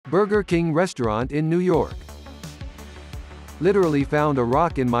Burger King restaurant in New York. Literally found a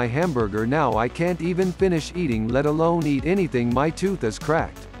rock in my hamburger. Now I can't even finish eating, let alone eat anything. My tooth is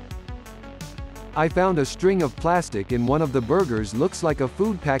cracked. I found a string of plastic in one of the burgers. Looks like a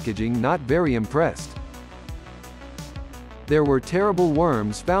food packaging. Not very impressed. There were terrible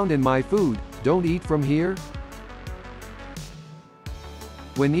worms found in my food. Don't eat from here.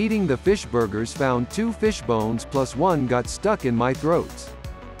 When eating the fish burgers, found 2 fish bones plus one got stuck in my throats.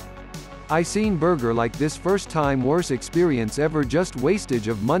 I seen burger like this first time. Worst experience ever. Just wastage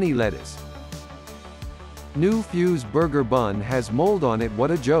of money. Lettuce. New Fuse burger bun has mold on it. What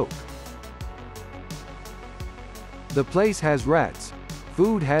a joke. The place has rats.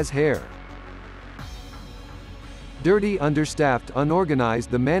 Food has hair. Dirty, understaffed,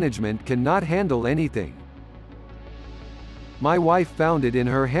 unorganized. The management cannot handle anything. My wife found it in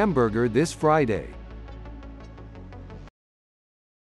her hamburger this Friday.